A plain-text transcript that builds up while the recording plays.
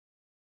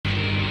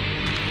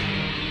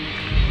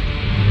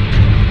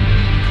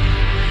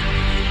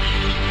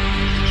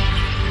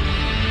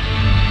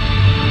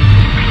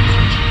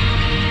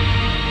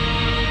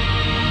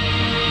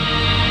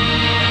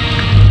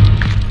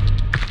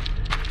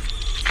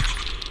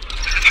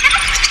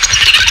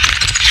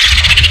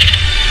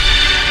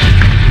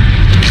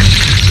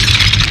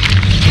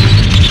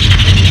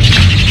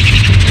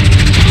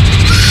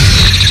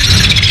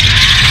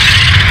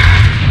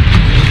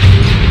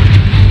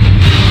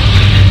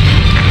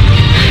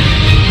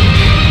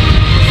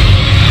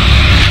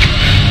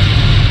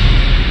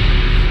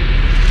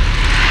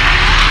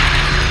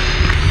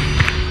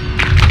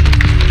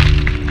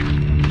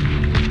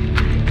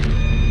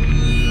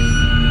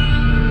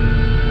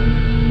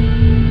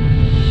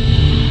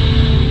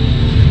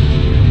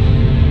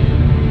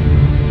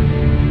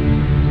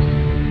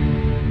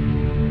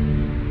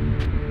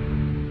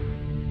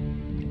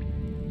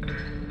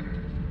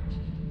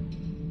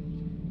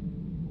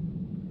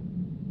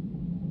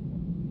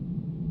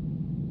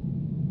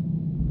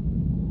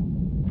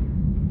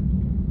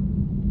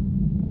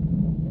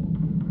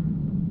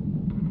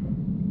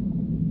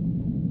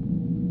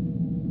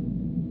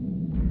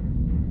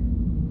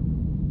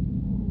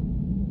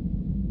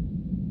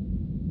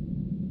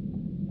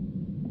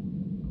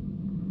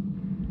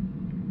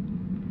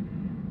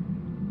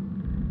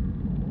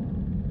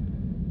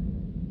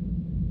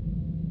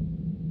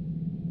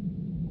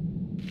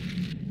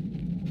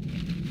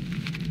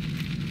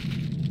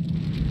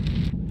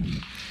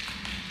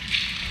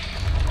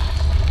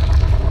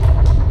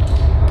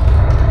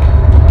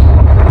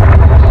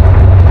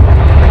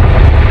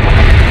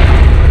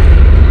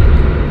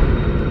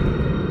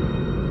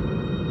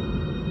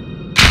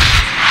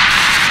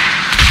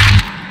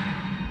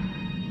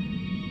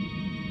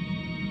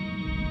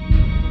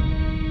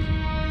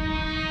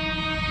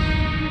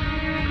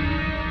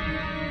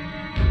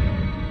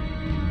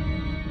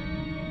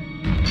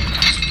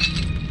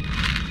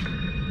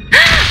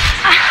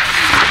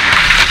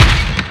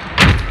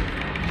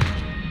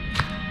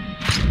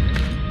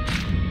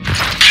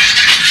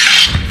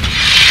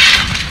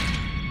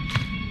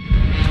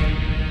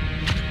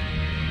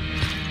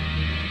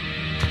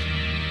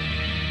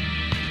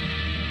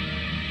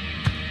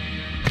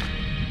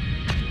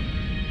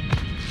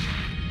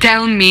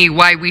Tell me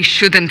why we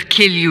shouldn't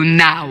kill you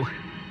now.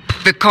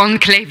 The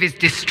conclave is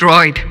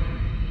destroyed.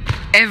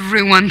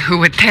 Everyone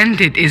who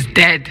attended is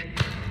dead,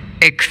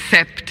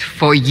 except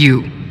for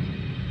you.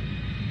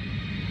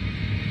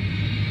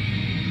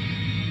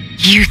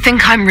 You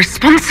think I'm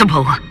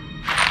responsible?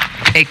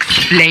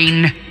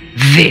 Explain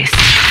this.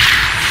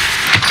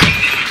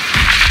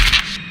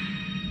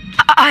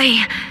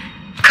 I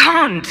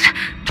can't.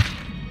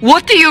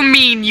 What do you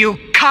mean you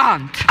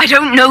can't? I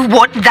don't know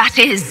what that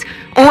is,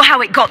 or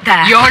how it got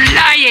there. You're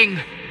lying!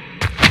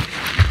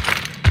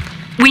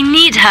 We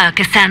need her,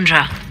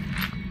 Cassandra.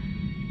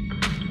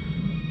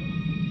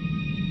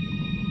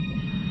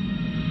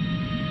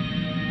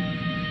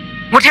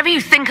 Whatever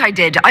you think I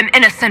did, I'm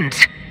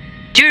innocent.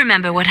 Do you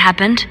remember what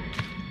happened?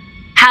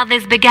 How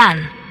this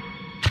began?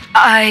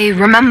 I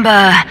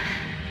remember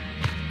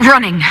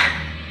running.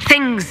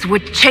 Things were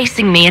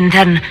chasing me, and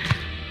then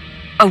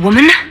a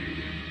woman?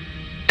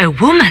 A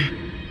woman?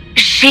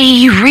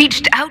 She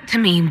reached out to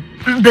me,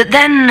 but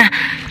then...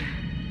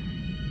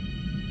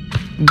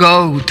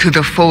 Go to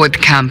the forward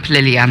camp,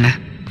 Liliana.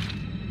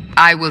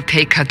 I will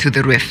take her to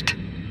the rift.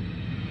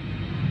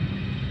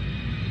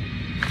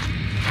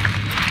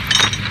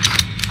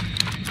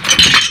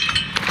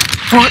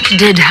 What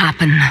did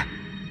happen?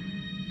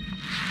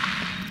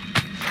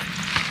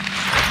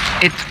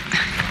 It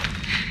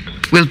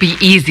will be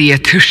easier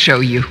to show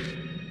you.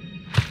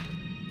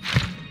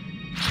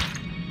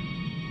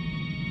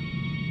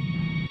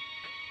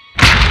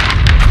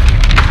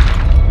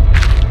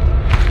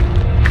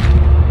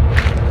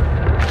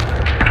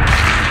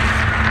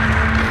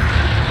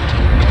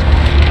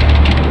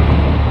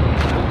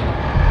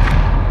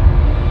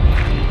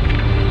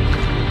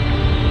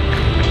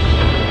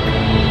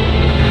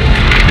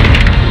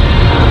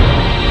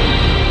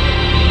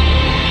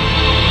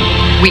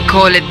 We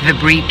call it the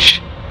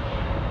Breach.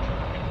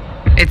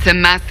 It's a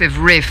massive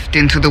rift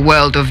into the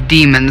world of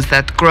demons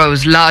that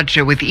grows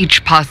larger with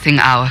each passing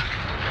hour.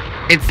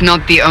 It's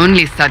not the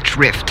only such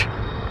rift,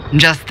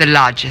 just the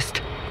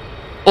largest.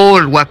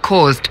 All were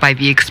caused by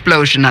the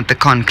explosion at the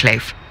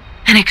Conclave.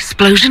 An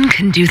explosion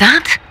can do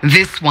that?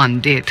 This one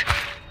did.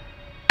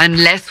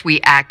 Unless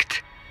we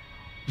act,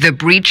 the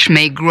Breach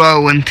may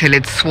grow until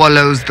it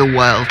swallows the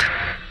world.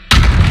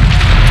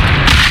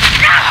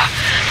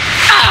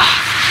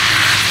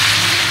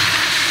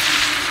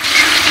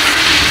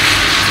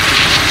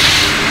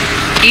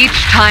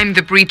 Each time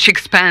the Breach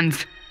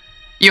expands,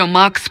 your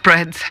mark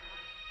spreads,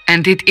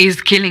 and it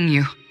is killing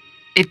you.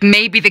 It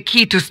may be the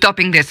key to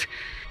stopping this,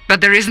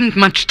 but there isn't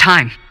much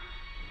time.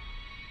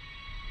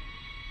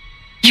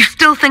 You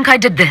still think I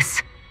did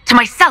this? To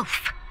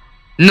myself?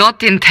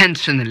 Not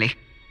intentionally.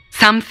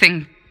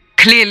 Something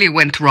clearly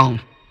went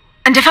wrong.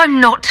 And if I'm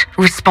not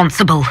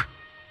responsible?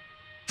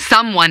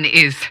 Someone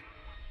is,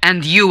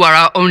 and you are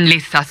our only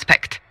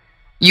suspect.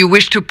 You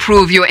wish to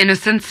prove your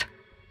innocence?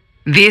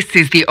 This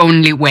is the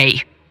only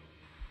way.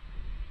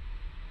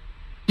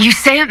 You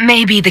say it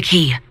may be the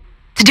key.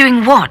 To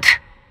doing what?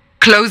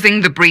 Closing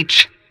the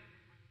Breach.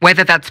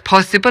 Whether that's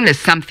possible is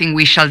something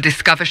we shall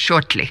discover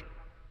shortly.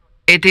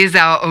 It is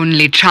our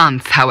only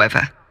chance,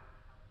 however.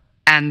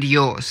 And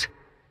yours.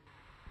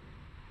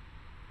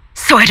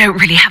 So I don't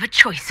really have a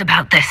choice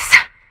about this.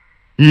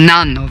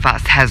 None of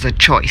us has a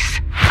choice.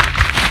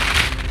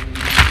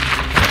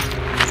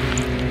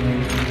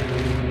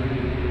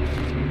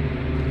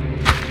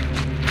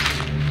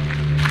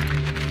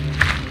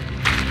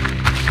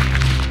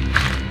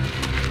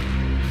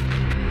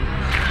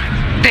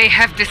 They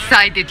have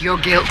decided your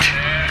guilt.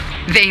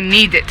 They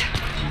need it.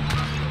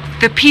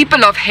 The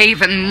people of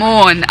Haven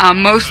mourn our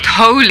most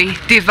holy,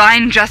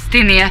 divine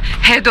Justinia,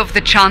 head of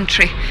the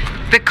Chantry.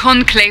 The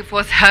Conclave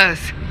was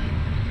hers.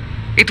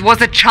 It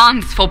was a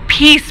chance for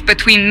peace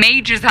between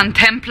mages and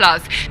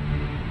Templars.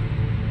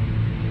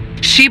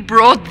 She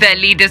brought their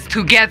leaders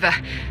together.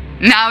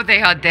 Now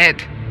they are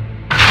dead.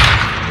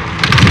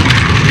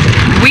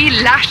 We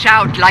lash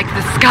out like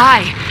the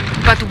sky,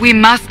 but we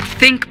must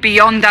think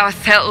beyond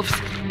ourselves,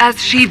 as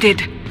she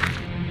did.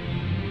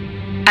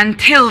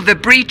 Until the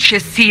Breach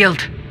is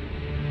sealed.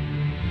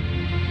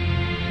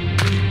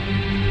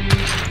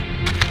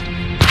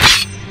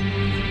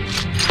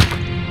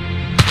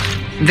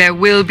 There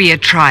will be a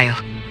trial.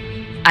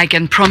 I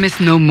can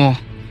promise no more.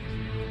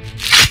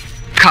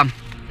 Come.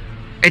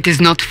 It is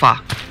not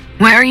far.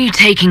 Where are you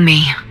taking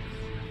me?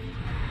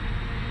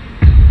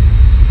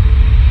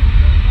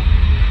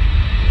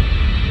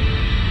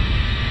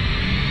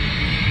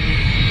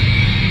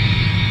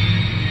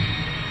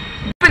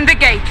 Open the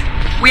gate.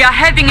 We are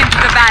heading into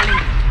the valley.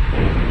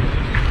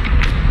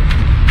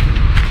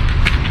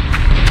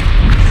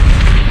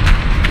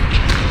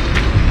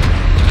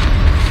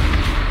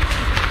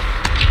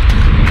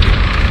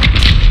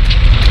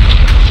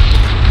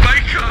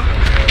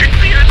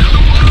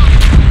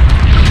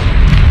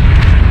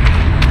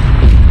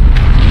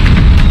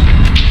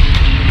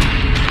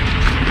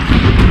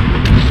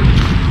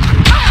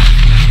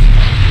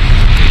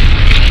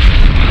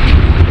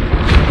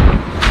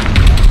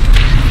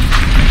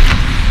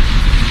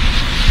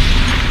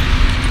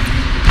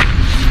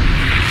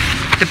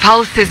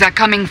 pulses are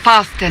coming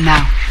faster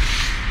now.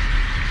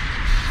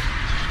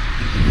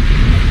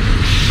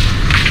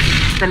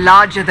 The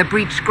larger the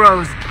breach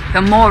grows,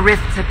 the more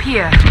rifts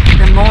appear,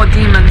 the more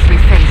demons we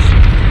face.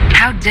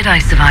 How did I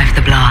survive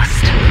the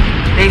blast?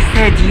 They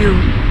said you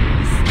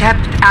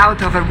stepped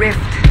out of a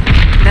rift,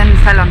 then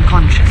fell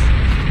unconscious.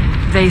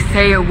 They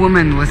say a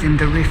woman was in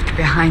the rift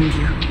behind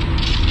you.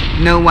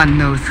 No one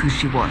knows who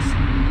she was.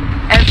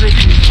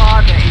 Everything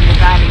farther in the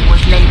valley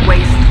was laid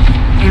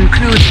waste,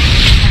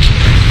 including...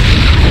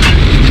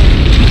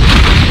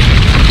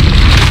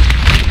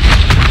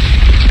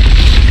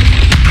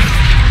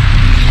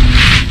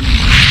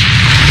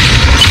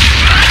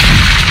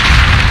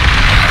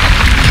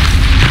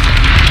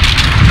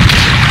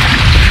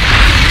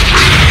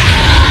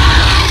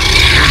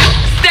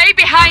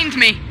 Behind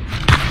me!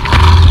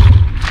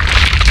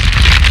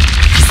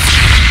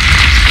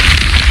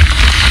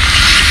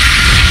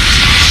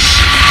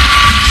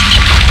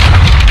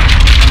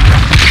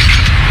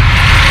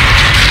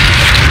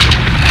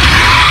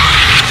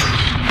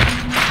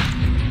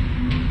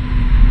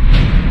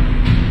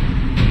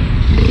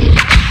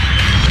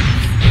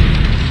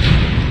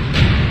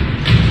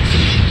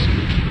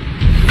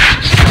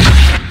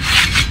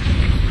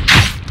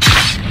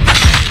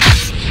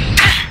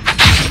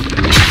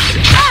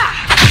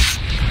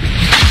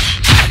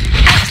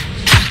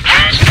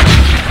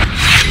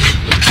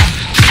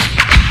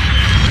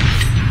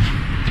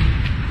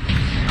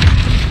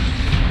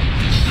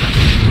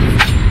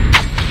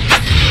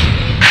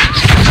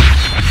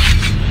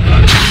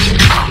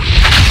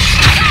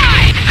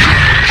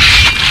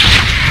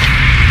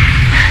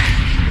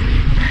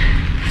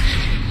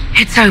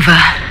 It's over.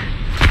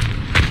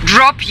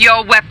 Drop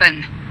your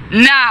weapon.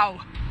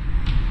 Now!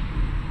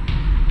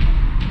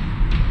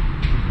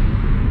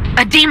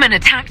 A demon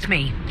attacked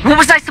me. What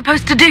was I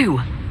supposed to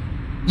do?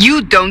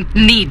 You don't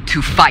need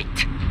to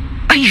fight.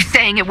 Are you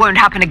saying it won't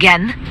happen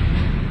again?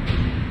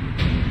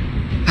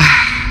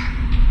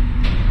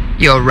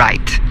 You're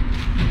right.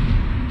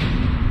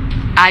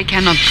 I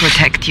cannot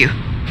protect you.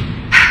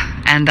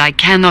 And I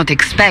cannot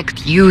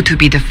expect you to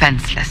be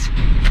defenseless.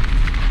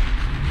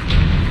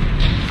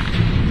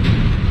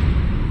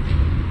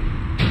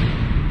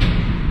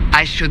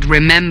 I should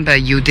remember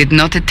you did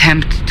not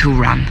attempt to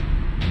run.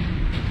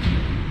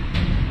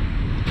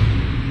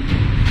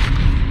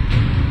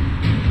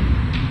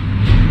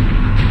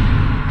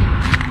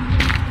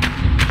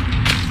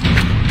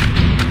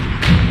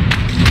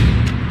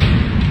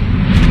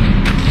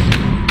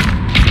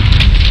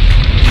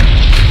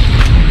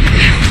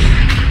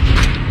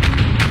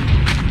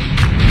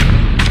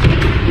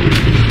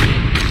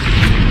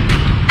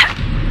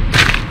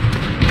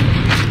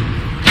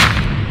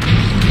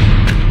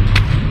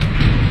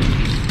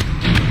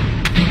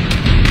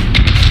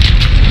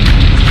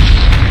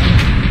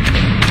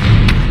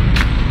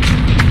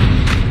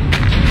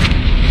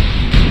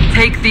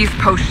 Take these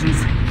potions.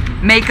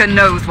 Maker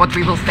knows what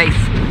we will face.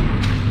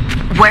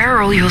 Where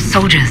are all your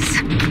soldiers?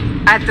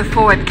 At the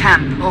forward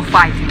camp, or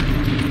fighting.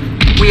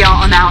 We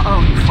are on our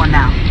own for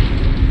now.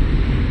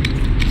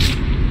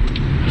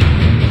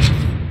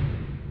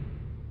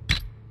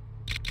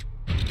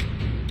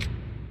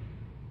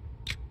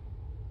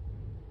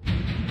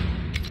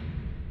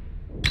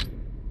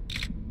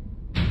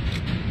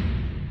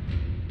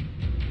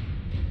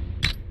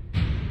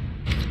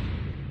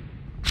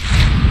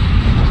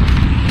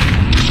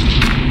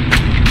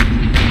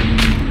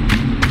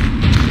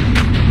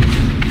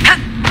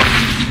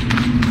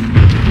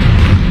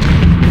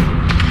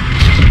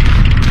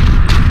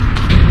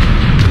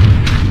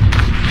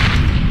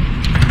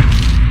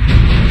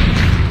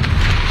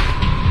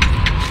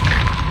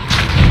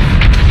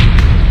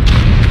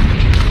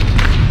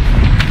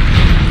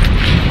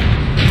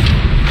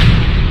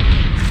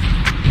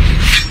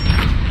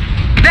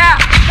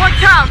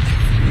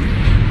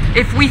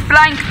 If we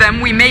flank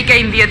them, we may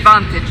gain the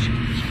advantage.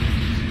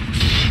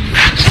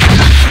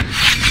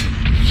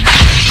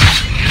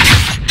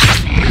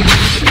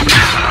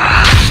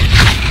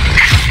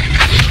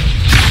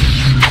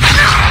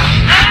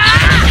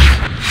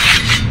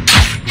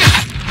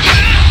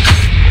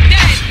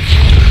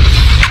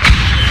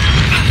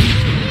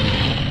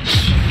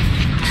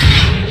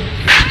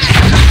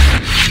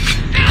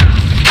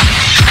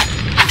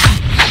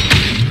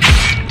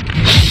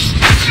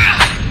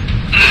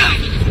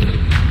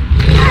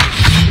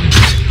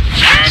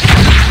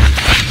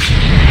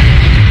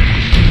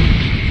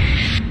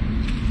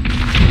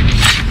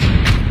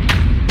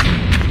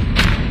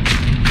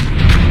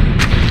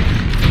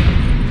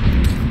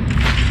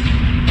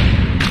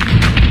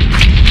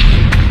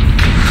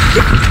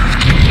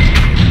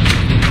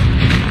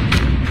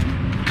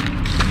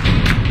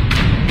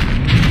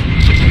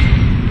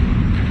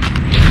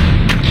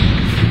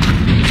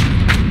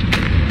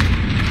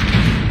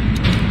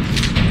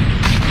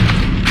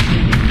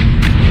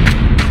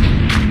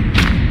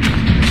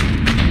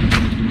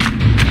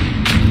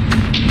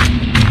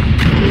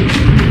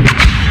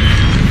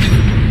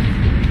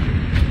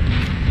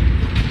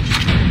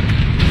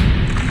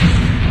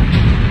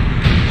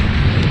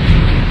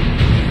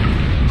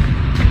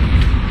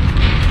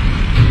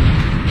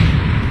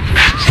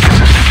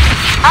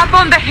 Up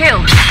on the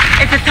hill.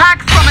 It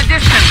attacks from a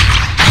distance.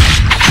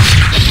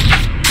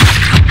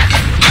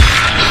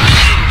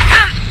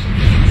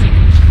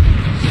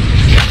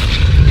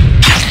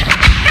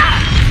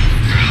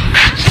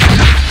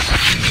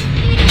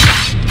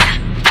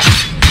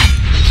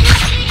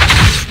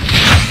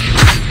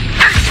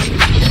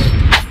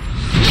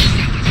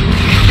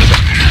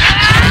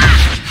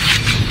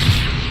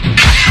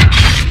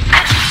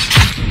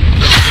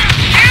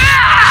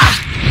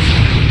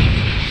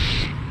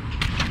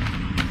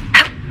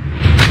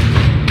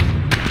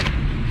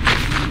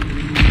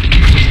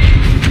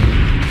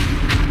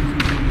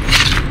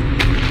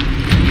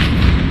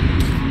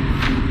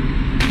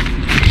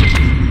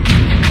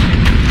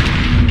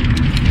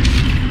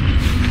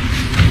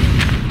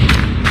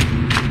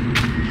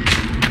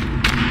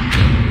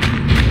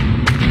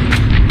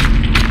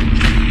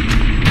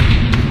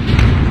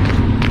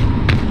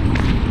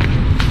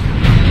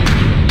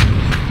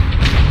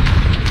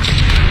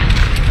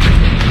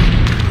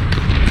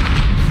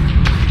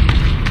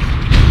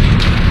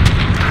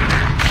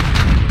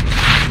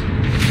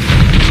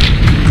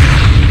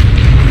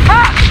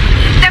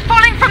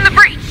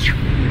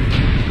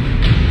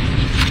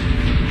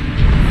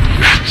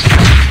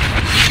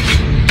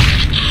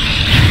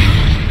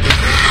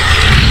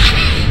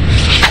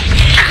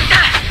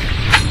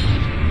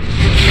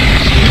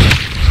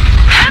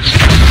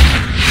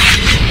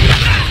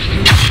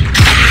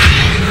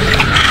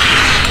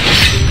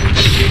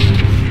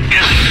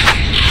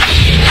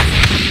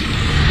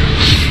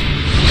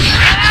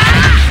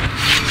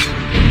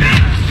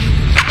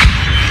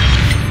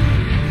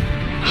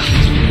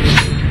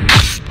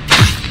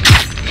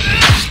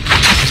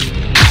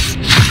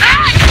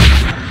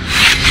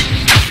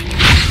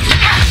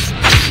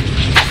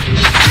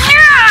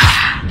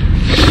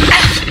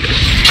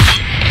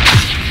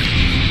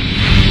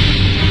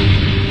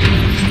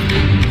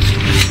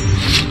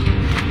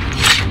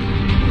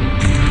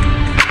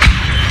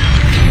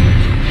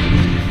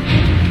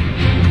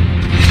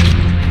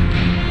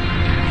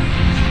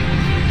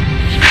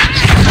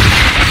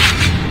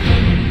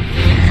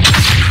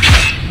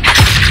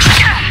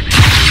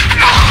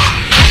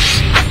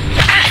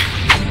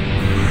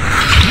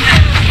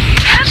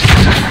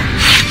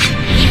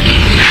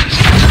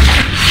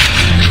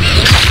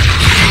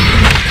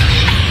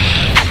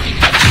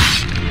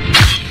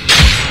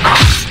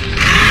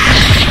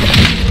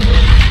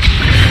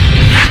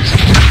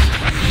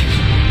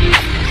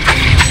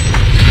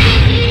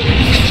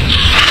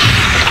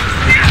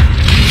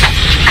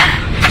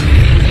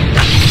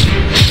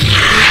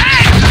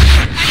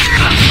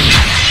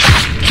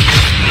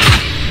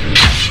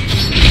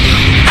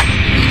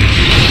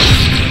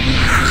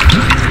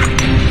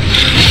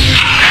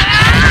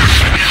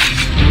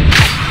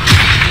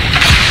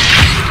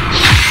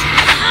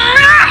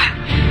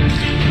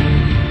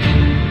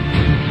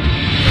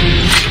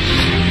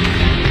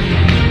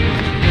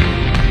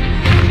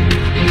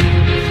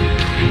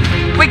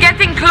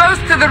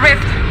 The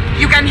rift.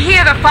 You can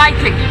hear the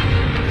fighting.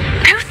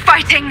 Who's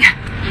fighting?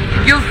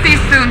 You'll see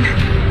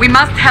soon. We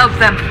must help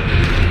them.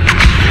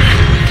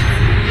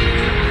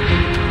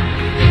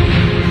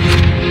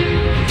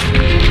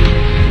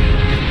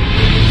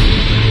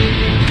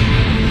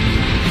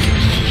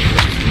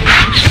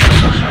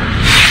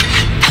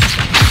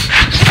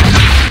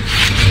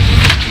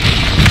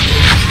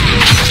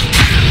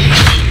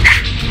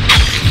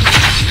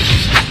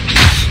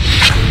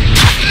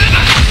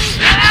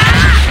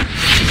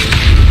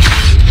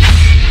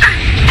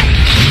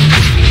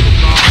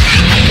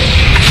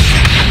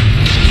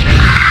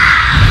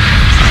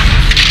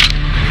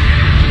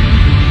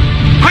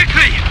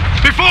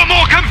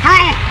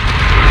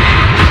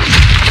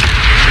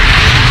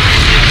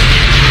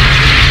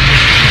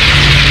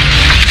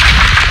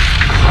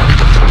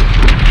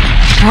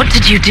 What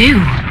did you do?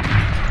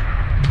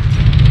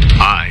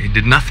 I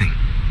did nothing.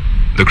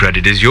 The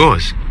credit is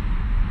yours.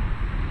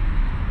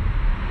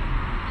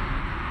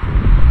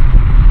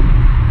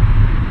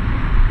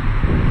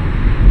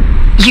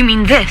 You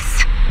mean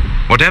this?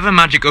 Whatever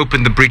magic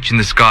opened the breach in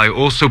the sky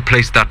also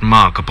placed that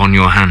mark upon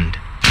your hand.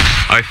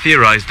 I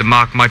theorized the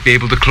mark might be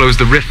able to close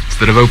the rifts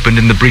that have opened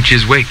in the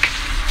breach's wake.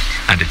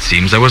 And it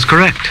seems I was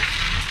correct.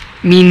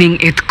 Meaning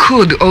it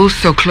could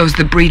also close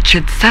the breach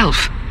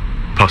itself.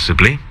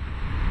 Possibly.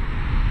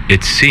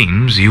 It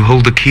seems you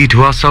hold the key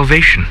to our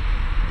salvation.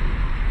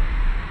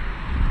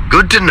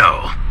 Good to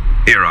know.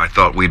 Here I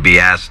thought we'd be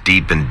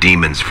ass-deep in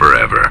demons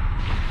forever.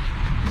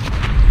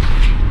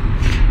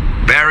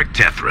 Varric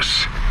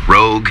Tethras,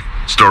 rogue,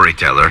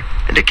 storyteller,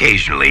 and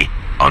occasionally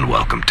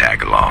unwelcome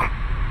tag-along.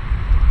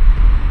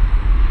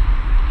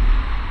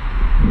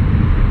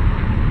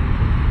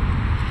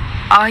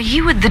 Are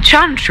you with the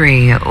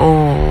Chantry,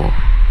 or...?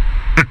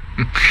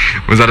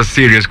 Was that a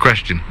serious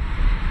question?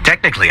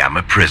 Technically, I'm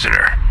a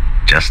prisoner,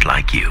 just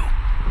like you.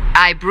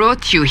 I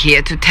brought you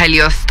here to tell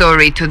your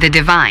story to the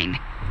Divine.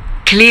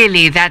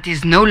 Clearly, that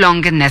is no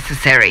longer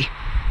necessary.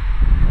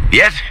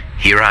 Yet,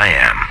 here I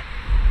am.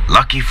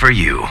 Lucky for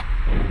you,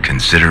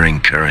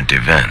 considering current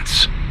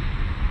events.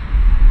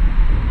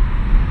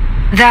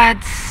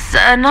 That's...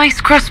 That's a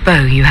nice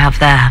crossbow you have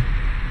there.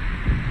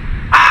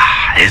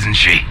 Ah, isn't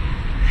she?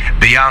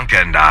 Bianca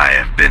and I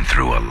have been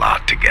through a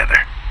lot together.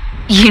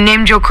 You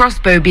named your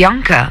crossbow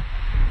Bianca?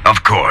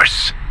 Of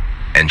course.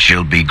 And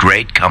she'll be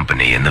great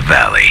company in the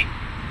valley.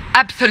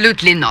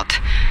 Absolutely not.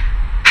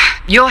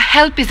 Your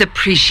help is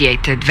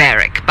appreciated,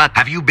 Varric, but...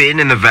 Have you been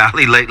in the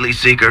valley lately,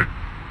 Seeker?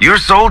 Your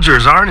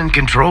soldiers aren't in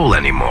control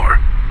anymore.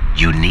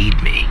 You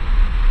need me.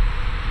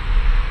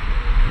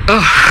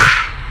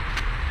 Ugh.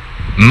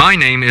 My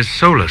name is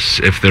Solus,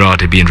 if there are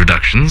to be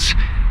introductions.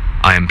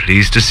 I am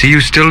pleased to see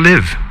you still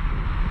live.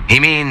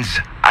 He means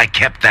I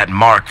kept that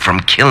mark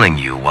from killing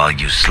you while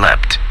you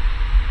slept.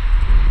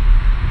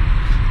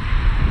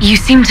 You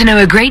seem to know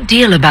a great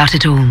deal about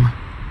it all.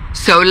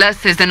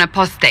 Solus is an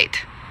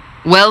apostate,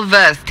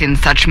 well-versed in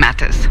such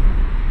matters.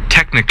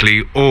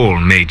 Technically, all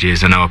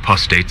mages are now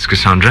apostates,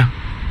 Cassandra.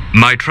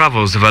 My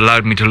travels have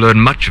allowed me to learn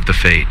much of the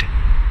Fade,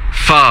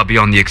 far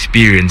beyond the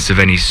experience of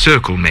any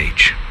circle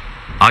mage.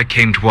 I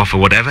came to offer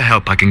whatever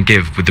help I can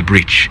give with the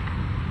breach.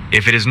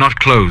 If it is not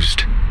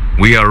closed,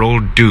 we are all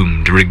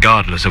doomed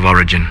regardless of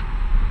origin.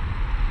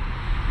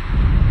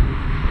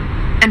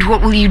 And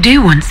what will you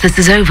do once this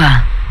is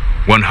over?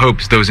 One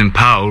hopes those in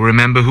power will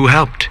remember who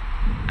helped,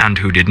 and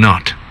who did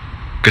not.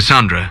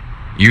 Cassandra,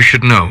 you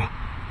should know,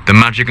 the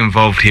magic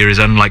involved here is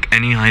unlike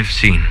any I've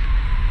seen.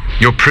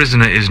 Your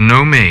prisoner is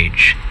no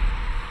mage.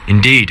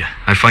 Indeed,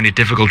 I find it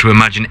difficult to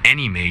imagine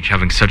any mage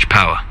having such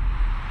power.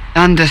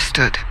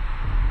 Understood.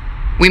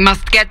 We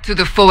must get to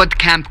the forward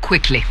camp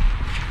quickly.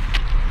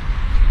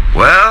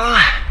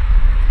 Well,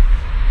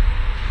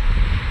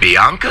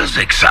 Bianca's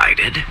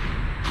excited.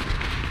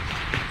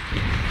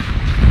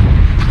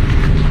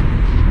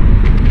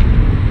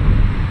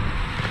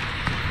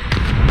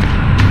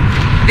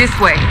 This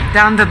way,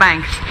 down the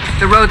bank.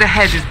 The road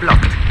ahead is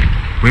blocked.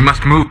 We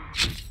must move.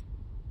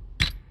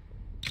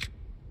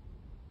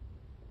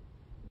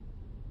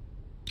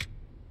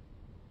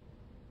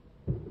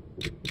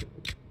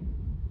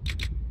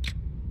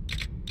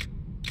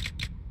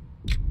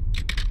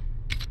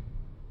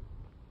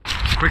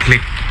 Quickly.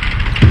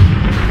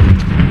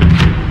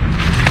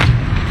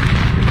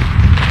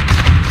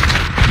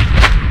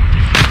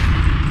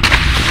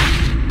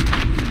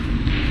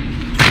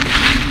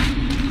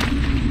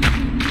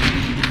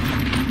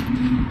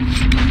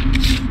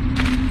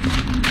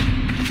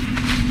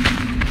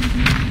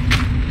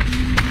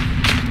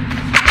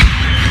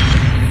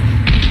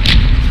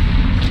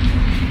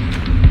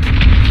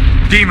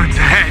 Demons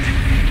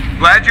ahead.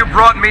 Glad you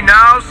brought me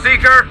now,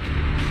 Seeker?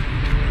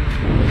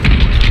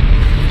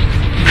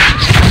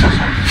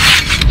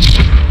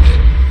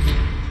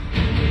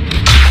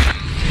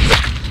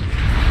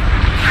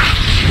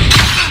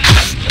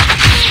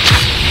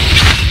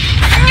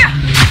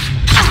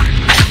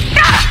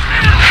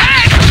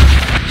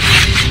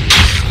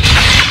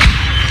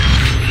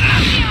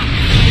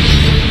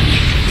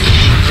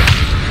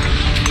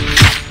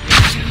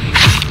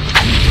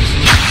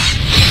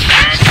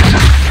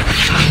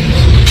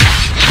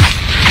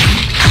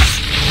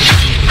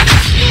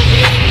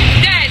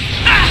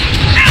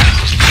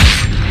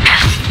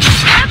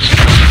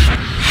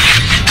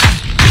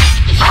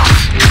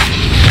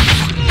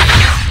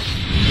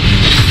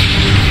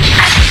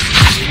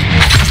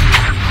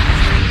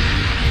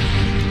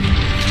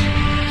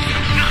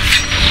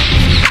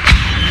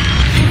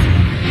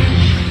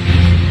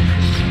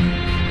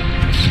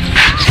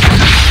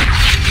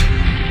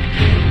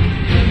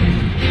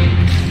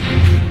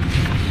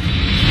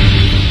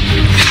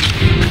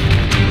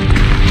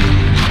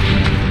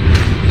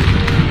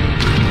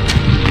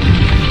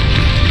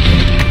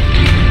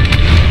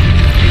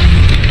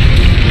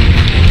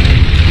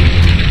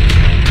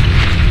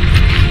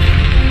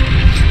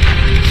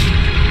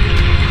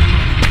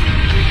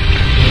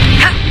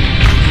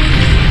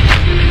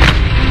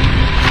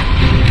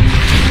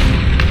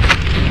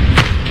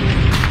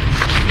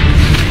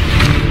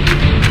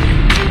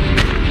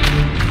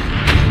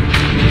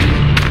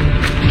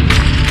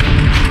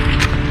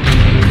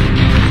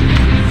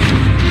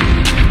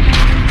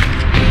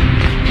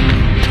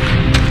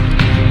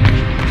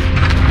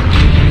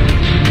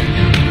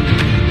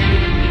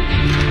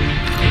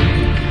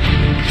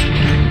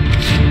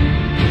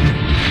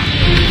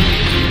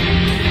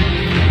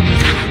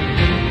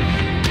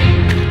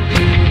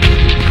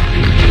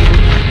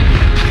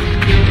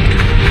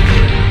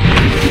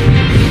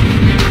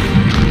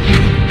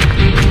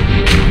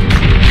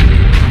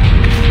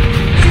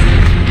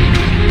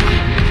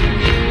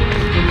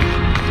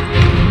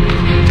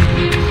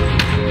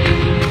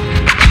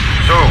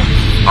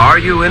 Are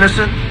you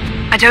innocent?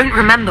 I don't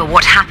remember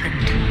what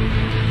happened.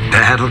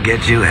 That'll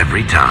get you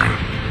every time.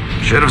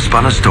 Should have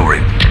spun a story.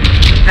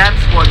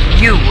 That's what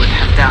you would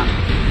have done.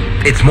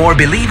 It's more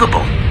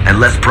believable and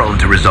less prone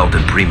to result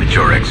in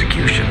premature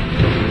execution.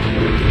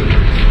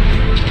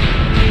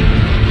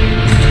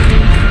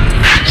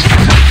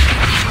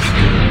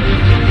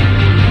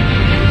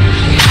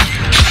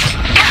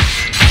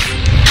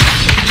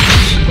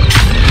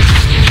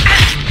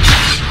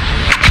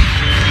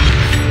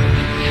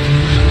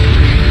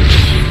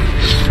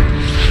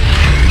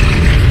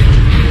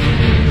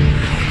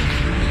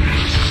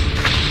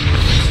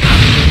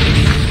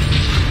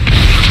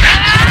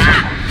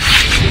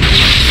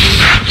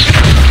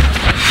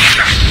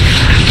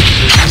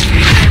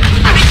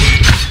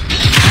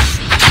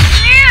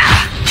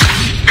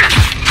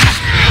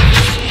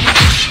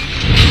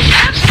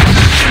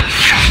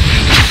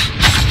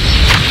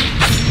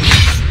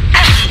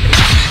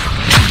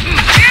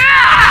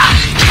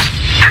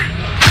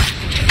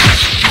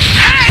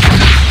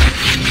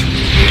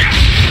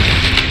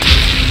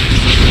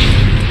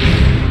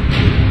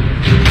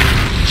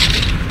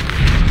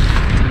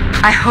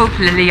 I hope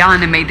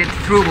Liliana made it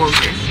through all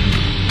this.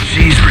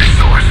 She's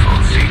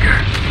resourceful, Seeker.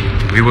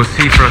 We will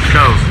see for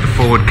ourselves at the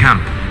forward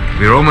camp.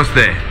 We're almost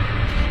there.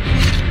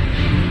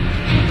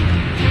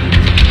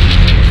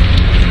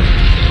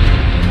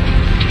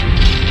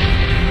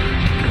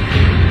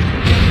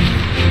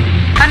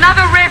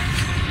 Another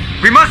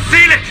rift! We must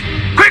seal it!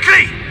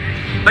 Quickly!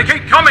 They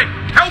keep coming!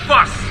 Help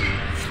us!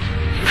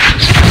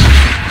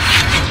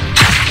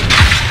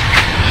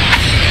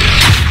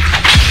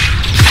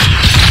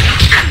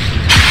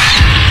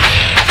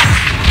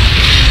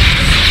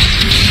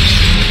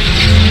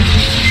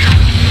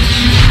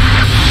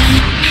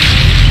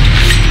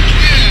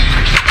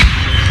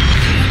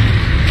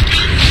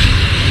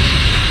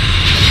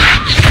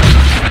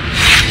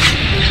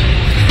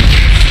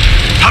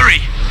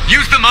 Hurry!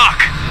 Use the mark!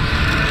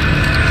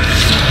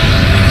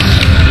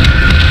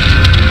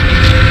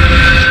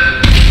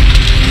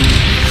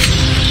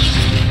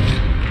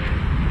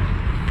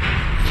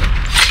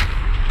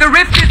 The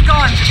rift is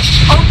gone.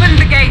 Open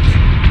the gate.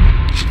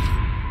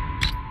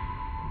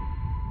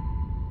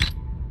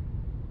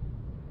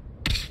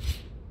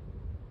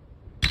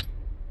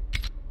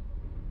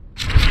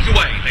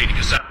 Away, Lady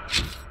Cassandra.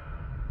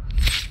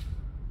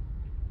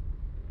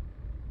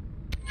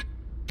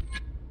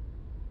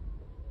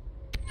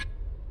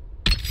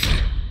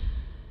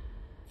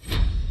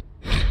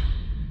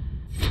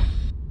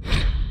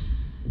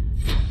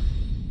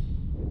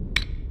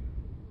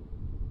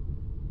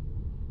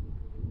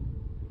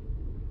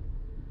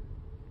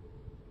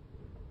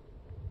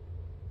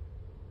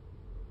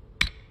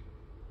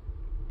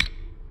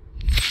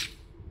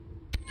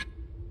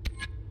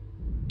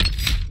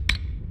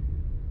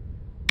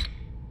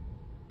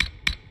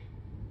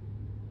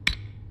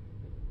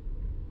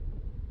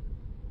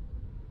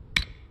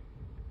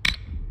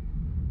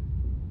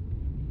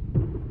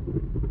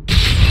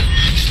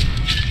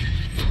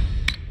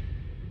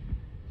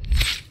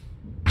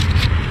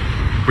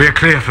 We are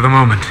clear for the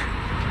moment.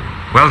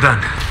 Well done.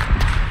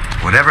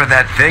 Whatever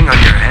that thing on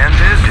your hand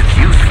is, it's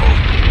useful.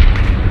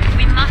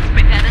 We must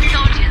prepare the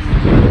soldiers.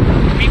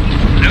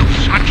 No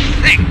such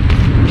thing!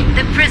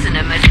 The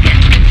prisoner must get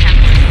to the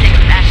temple stick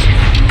of ashes.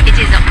 It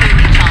is our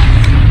only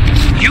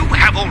chance. You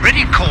have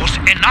already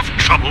caused enough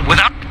trouble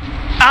without...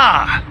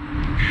 Ah!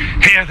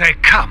 Here they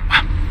come.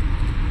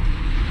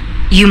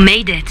 You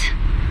made it.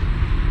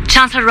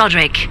 Chancellor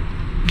Roderick,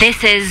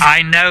 this is...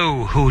 I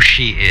know who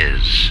she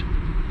is.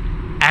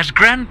 As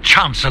Grand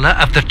Chancellor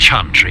of the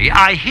Chantry,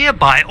 I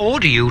hereby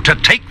order you to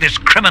take this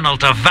criminal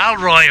to Val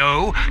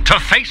Royeaux to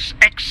face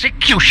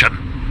execution.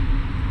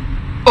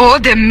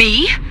 Order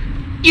me?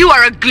 You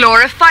are a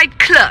glorified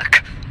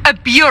clerk, a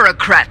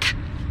bureaucrat.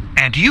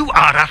 And you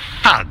are a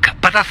thug,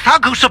 but a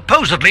thug who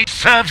supposedly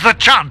serves the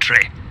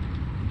Chantry.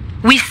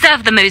 We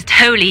serve the most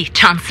holy,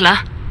 Chancellor.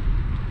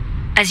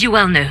 As you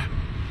well know.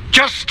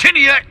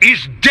 Justinia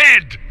is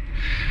dead!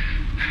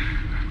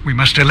 We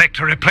must elect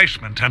a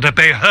replacement and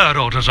obey her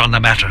orders on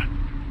the matter.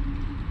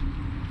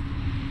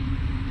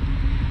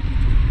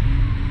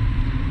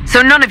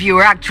 So none of you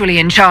are actually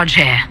in charge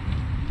here?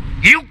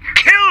 You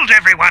killed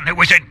everyone who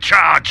was in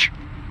charge!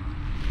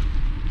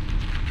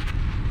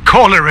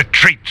 Call a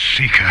retreat,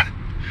 Seeker.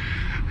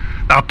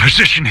 Our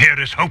position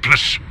here is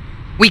hopeless.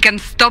 We can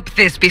stop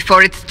this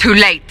before it's too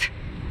late.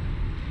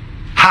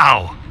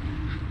 How?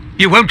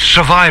 You won't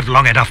survive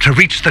long enough to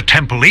reach the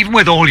temple, even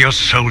with all your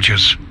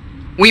soldiers.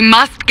 We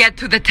must get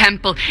to the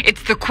temple.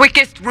 It's the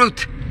quickest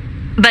route.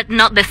 But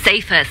not the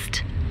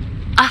safest.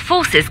 Our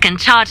forces can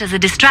charge as a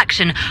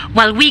distraction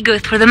while we go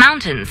through the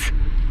mountains.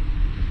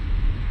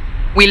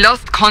 We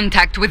lost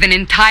contact with an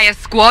entire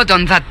squad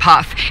on that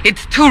path.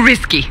 It's too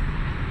risky.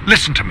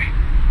 Listen to me.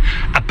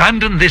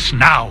 Abandon this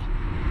now,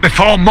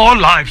 before more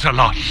lives are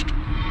lost.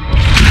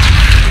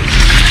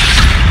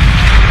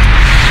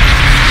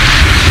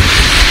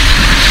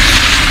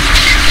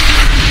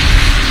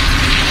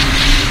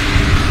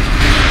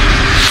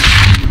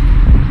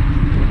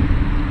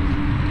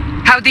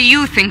 How do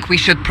you think we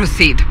should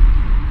proceed?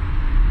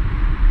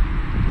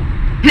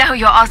 Now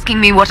you're asking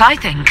me what I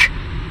think.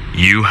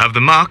 You have the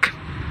mark.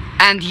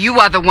 And you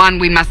are the one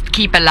we must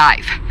keep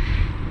alive.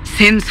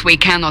 Since we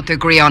cannot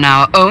agree on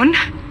our own,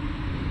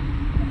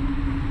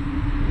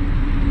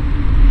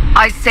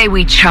 I say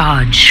we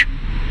charge.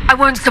 I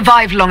won't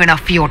survive long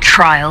enough for your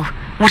trial.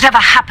 Whatever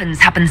happens,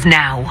 happens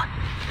now.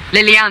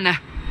 Liliana,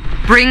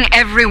 bring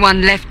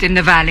everyone left in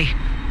the valley.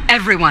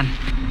 Everyone.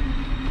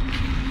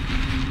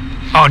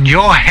 On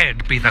your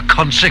head be the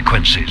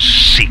consequences,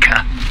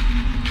 Seeker.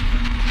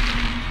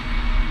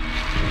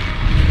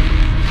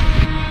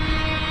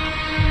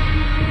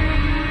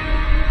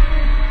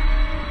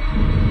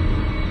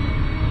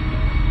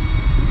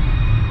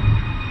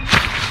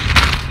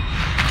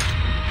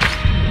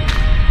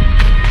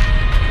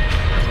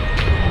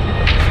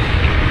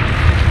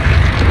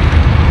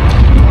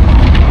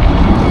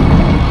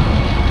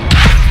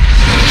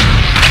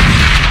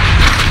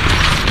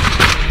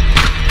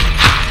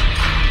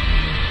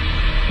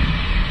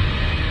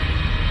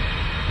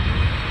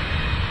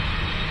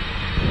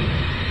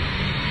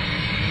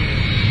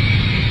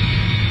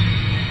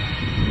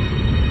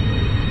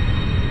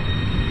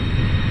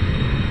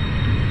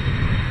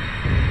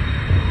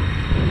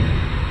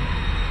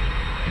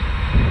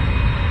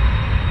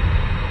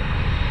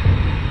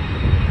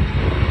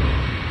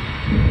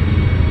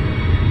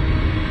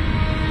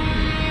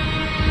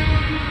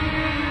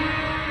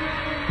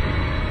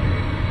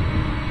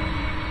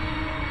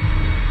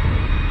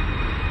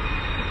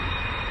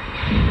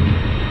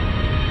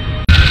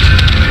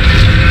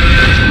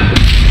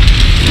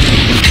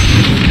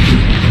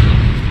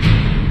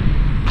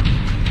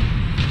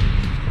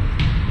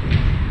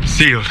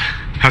 Sealed,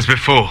 as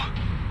before.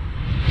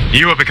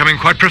 You are becoming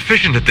quite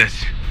proficient at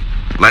this.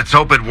 Let's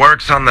hope it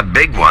works on the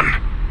big one.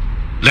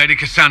 Lady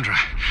Cassandra,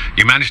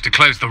 you managed to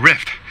close the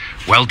rift.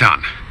 Well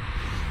done.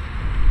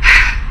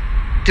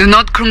 Do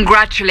not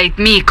congratulate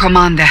me,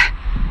 Commander.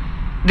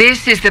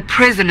 This is the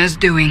prisoner's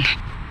doing.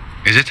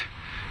 Is it?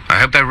 I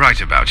hope they're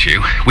right about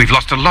you. We've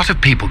lost a lot of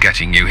people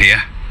getting you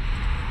here.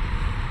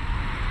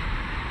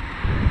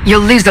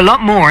 You'll lose a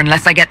lot more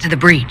unless I get to the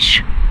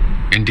breach.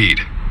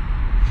 Indeed.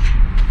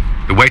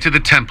 The way to the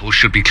temple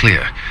should be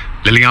clear.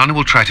 Liliana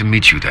will try to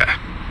meet you there.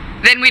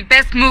 Then we'd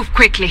best move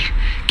quickly.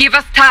 Give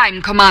us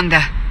time,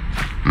 Commander.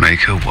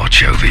 Make her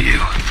watch over you,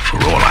 for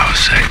all our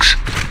sakes.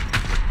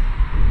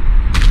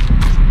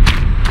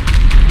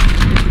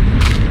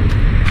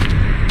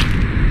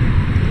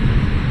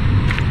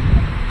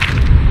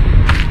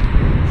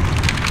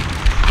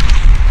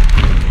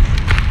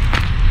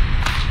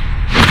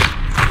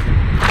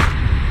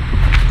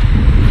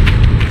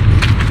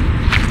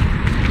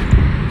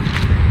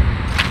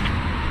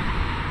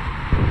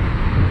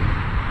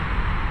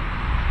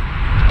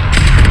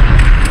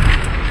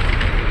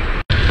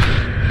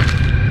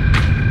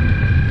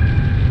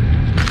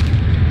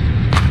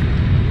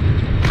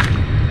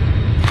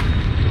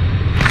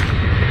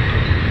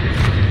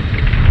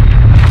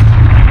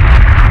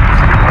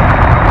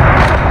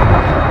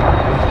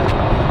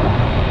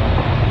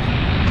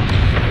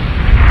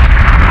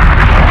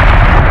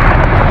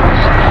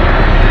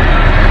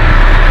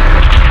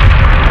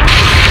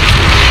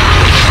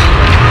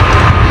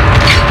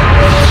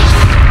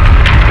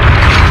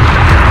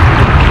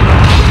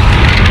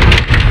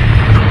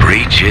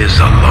 Is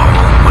a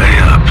long way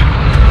up.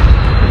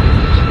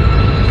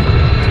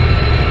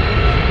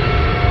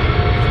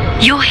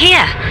 You're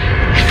here.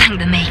 Thank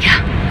the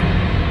Maker.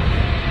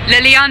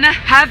 Liliana,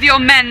 have your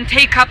men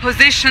take up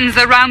positions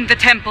around the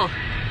temple.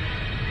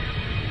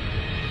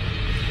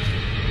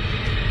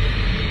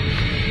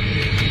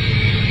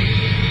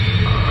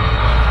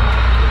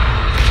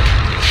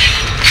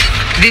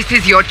 This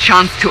is your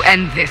chance to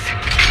end this.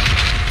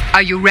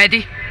 Are you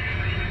ready?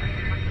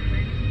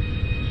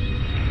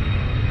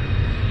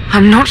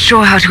 I'm not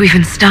sure how to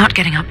even start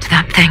getting up to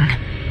that thing.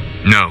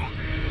 No.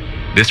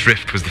 This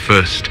rift was the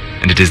first,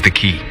 and it is the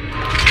key.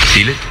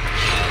 Seal it,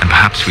 and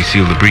perhaps we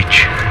seal the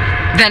breach.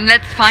 Then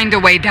let's find a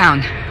way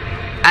down.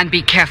 And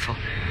be careful.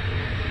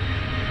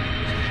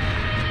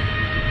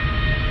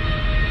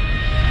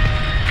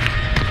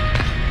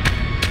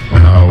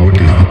 Now is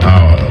the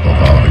hour of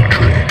our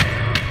victory.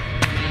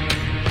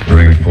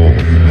 Bring forth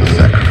the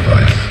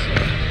sacrifice.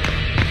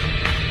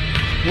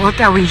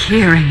 What are we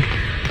hearing?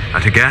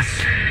 At a guess,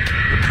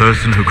 the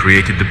person who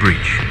created the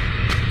breach.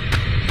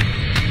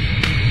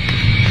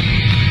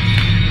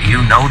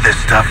 You know this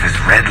stuff is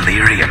red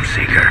lyrium,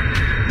 Seeker.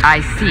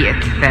 I see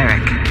it,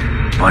 Varric.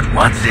 But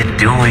what's it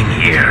doing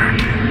here?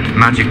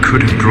 Magic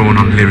could have drawn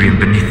on lyrium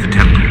beneath the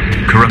temple,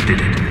 corrupted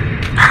it.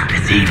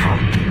 It's evil.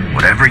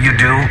 Whatever you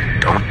do,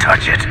 don't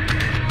touch it.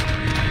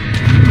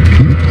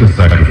 Keep the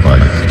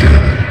sacrifice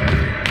still.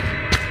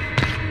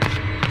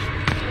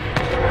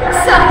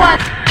 Someone!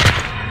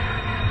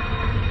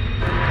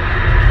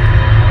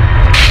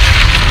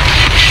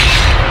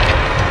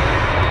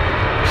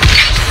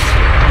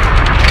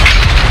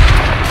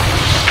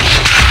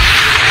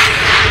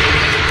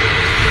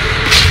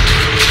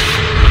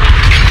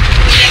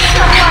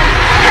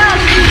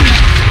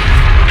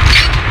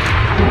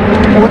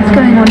 What's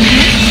going on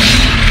here?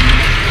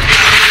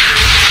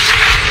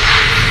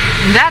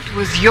 That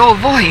was your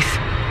voice.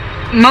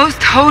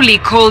 Most Holy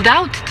called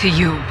out to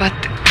you, but...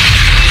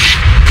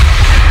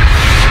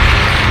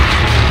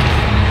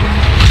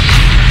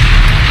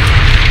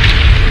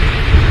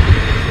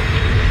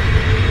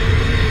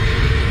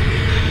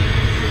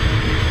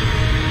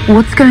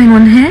 What's going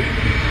on here?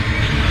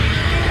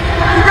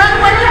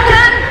 Run when you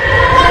can!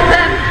 Want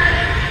them!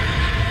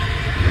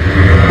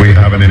 We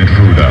have an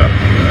intruder.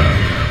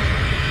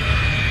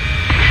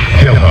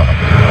 Kill her,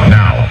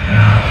 now.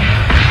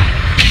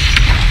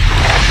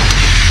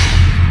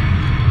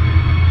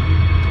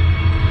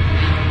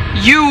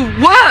 You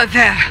were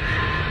there!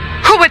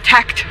 Who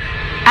attacked?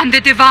 And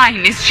the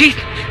Divine, is she...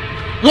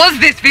 Was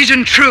this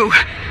vision true?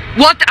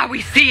 What are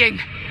we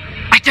seeing?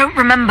 I don't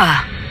remember.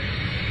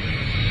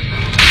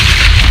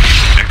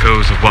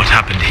 Echoes of what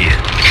happened here.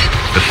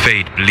 The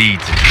fade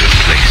bleeds into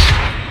this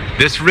place.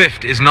 This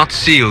rift is not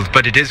sealed,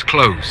 but it is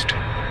closed,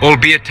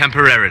 albeit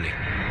temporarily.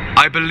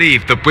 I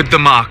believe that with the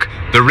mark,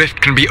 the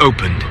rift can be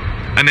opened,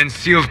 and then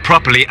sealed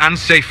properly and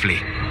safely.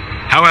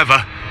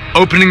 However,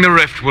 opening the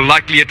rift will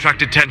likely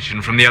attract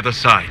attention from the other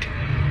side.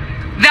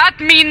 That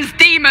means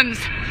demons!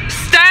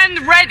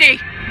 Stand ready!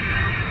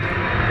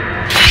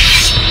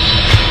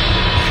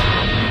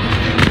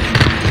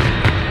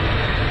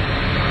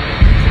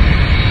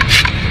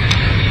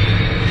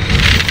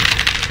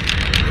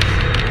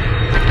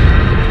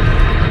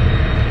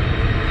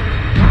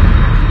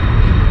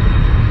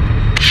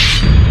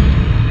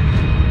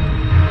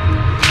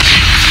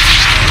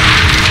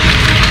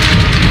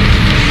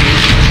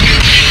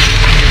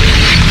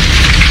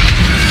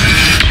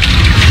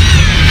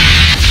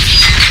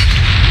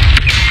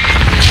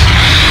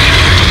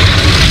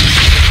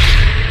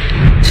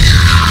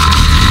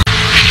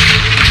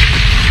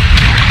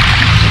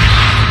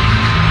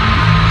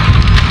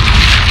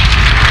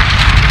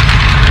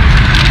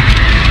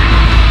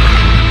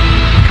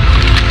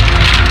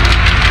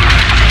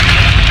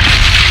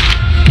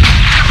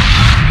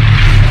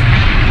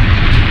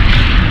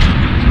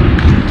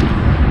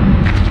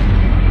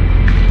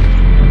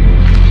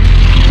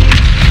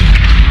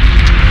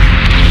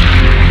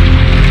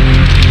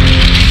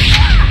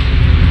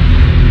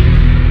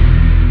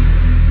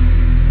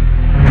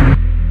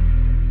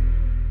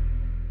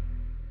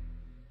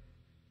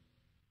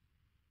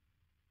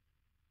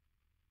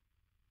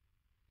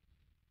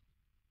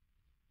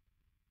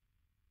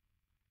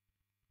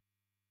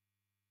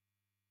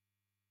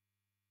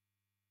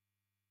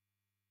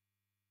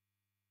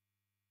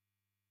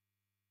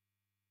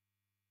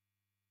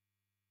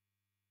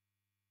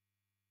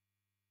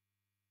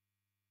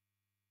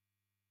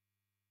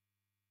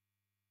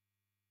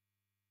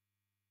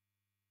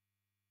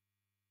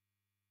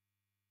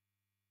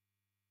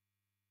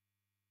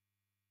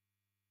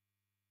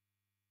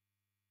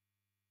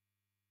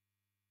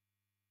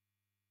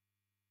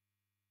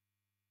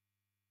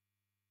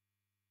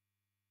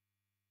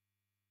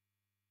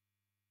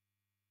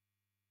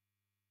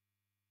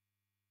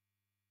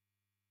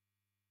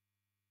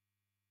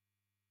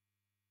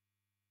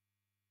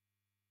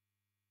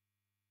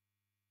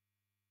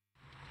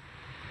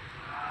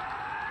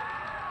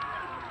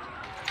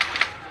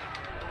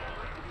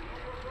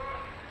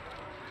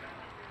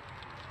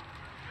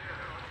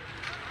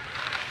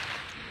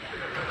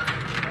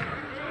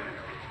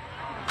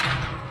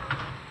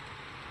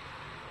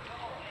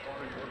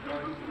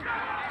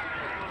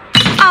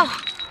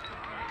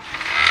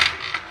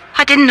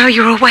 didn't know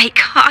you were awake,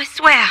 I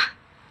swear.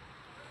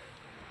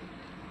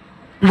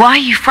 Why are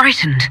you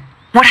frightened?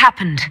 What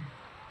happened?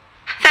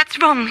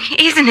 That's wrong,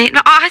 isn't it?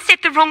 I said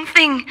the wrong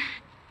thing.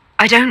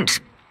 I don't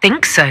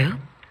think so.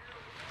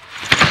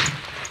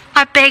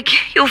 I beg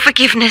your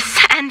forgiveness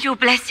and your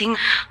blessing.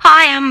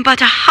 I am but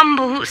a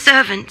humble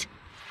servant.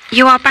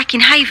 You are back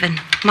in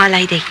Haven, my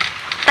lady.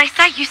 They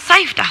say you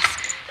saved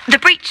us. The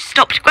breach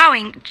stopped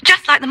growing,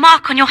 just like the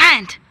mark on your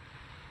hand.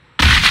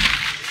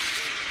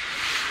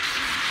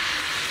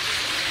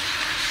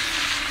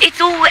 It's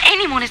all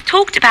anyone has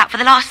talked about for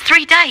the last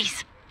 3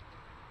 days.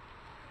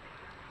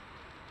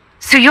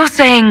 So you're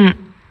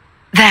saying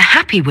they're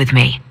happy with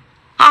me?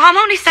 I'm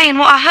only saying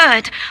what I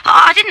heard.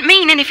 I didn't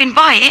mean anything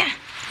by it.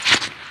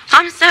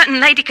 I'm certain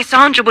Lady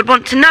Cassandra would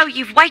want to know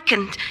you've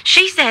wakened.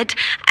 She said,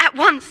 at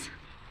once.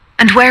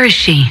 And where is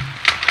she?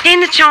 In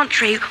the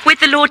Chantry, with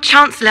the Lord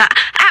Chancellor.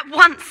 At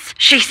once,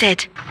 she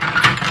said.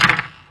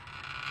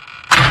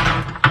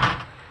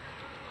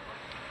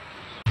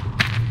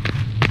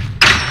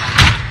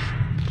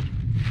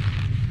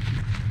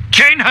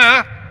 Chain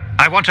her!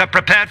 I want her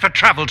prepared for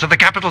travel to the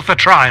capital for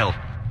trial.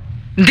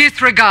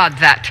 Disregard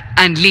that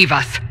and leave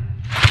us.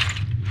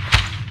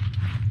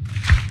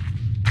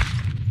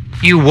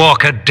 You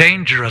walk a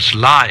dangerous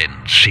line,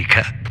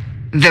 Seeker.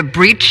 The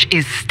breach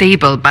is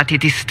stable, but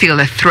it is still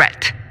a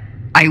threat.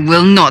 I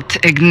will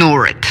not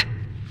ignore it.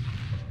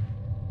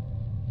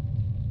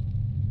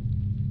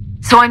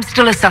 So I'm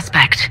still a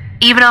suspect,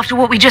 even after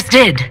what we just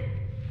did?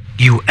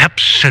 You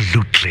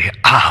absolutely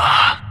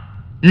are.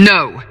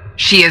 No,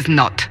 she is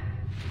not.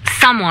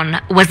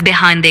 Someone was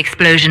behind the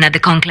explosion at the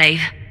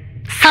Conclave.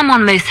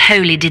 Someone most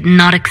holy did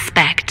not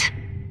expect.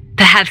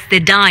 Perhaps they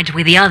died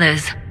with the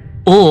others,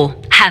 or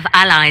have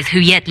allies who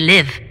yet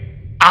live.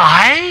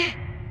 I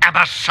am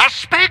a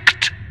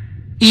suspect?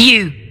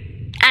 You,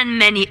 and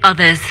many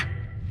others.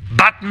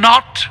 But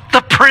not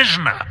the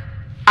prisoner.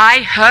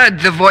 I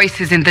heard the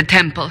voices in the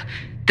temple.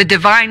 The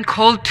Divine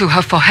called to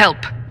her for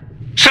help.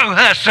 So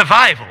her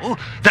survival,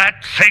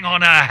 that thing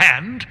on her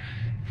hand,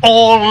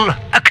 all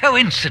a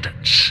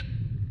coincidence.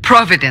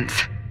 Providence.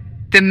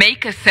 The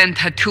Maker sent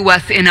her to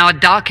us in our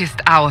darkest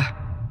hour.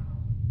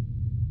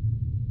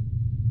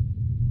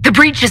 The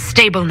breach is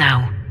stable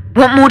now.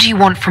 What more do you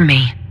want from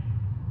me?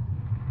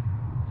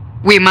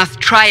 We must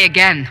try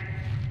again.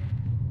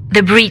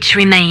 The breach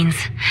remains,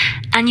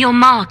 and your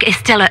mark is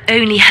still our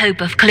only hope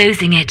of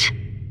closing it.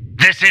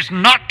 This is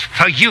not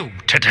for you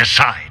to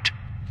decide.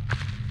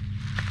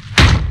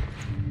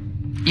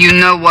 You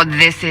know what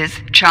this is,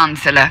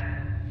 Chancellor.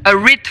 A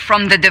writ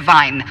from the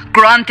Divine,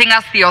 granting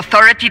us the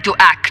authority to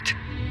act.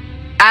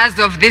 As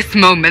of this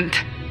moment,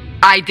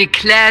 I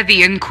declare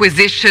the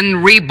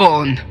Inquisition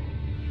reborn.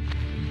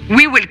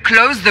 We will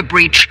close the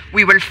breach,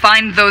 we will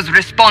find those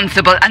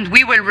responsible, and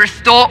we will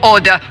restore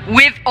order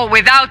with or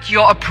without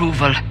your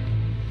approval.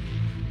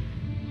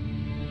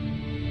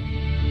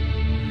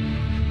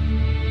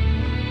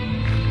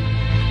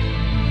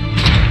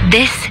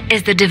 This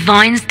is the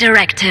Divine's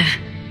directive.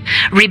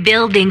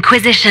 Rebuild the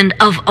Inquisition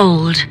of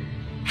old.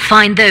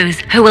 Find those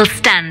who will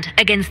stand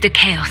against the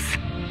chaos.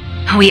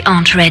 We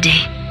aren't ready.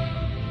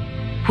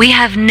 We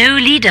have no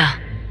leader,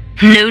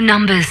 no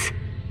numbers,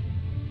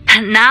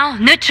 and now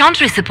no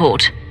Chantry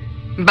support.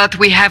 But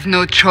we have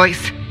no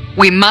choice.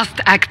 We must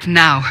act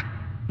now,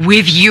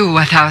 with you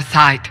at our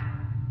side.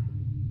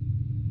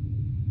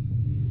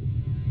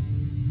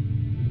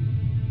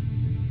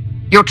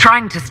 You're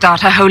trying to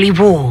start a holy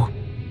war.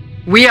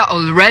 We are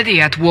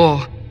already at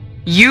war.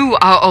 You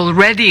are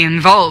already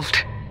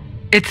involved.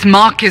 Its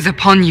mark is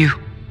upon you.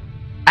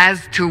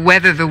 As to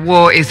whether the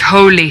war is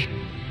holy,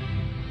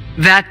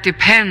 that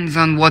depends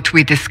on what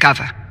we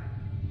discover.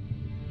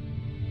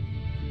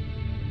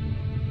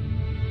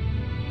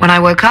 When I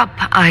woke up,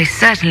 I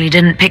certainly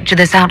didn't picture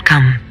this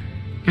outcome.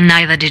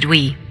 Neither did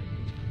we.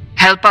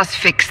 Help us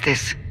fix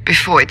this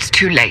before it's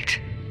too late.